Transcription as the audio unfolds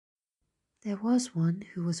There was one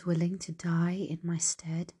who was willing to die in my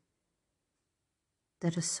stead,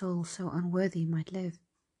 that a soul so unworthy might live,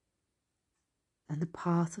 and the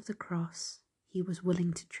path of the cross he was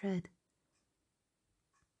willing to tread,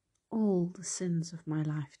 all the sins of my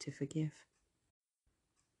life to forgive.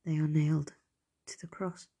 They are nailed to the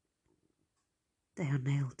cross. They are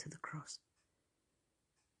nailed to the cross.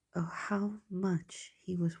 Oh, how much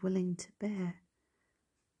he was willing to bear.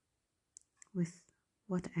 With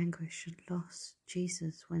what anguish and loss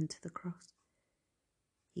Jesus went to the cross.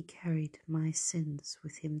 He carried my sins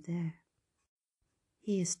with him there.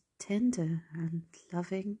 He is tender and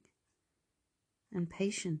loving and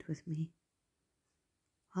patient with me,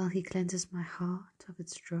 while he cleanses my heart of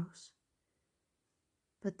its dross.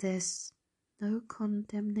 But there's no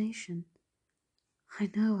condemnation.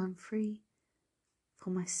 I know I'm free, for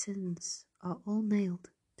my sins are all nailed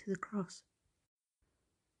to the cross.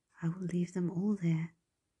 I will leave them all there,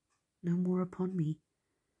 no more upon me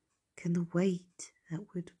can the weight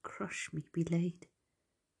that would crush me be laid.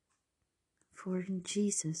 For in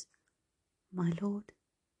Jesus, my Lord,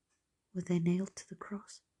 were they nailed to the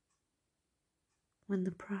cross, when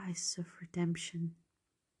the price of redemption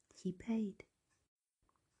he paid.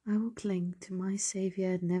 I will cling to my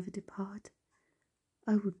Saviour and never depart.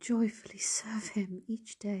 I will joyfully serve him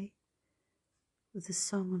each day, with a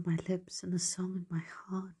song on my lips and a song in my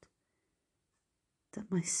heart, that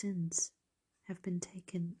my sins have been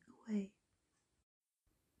taken away.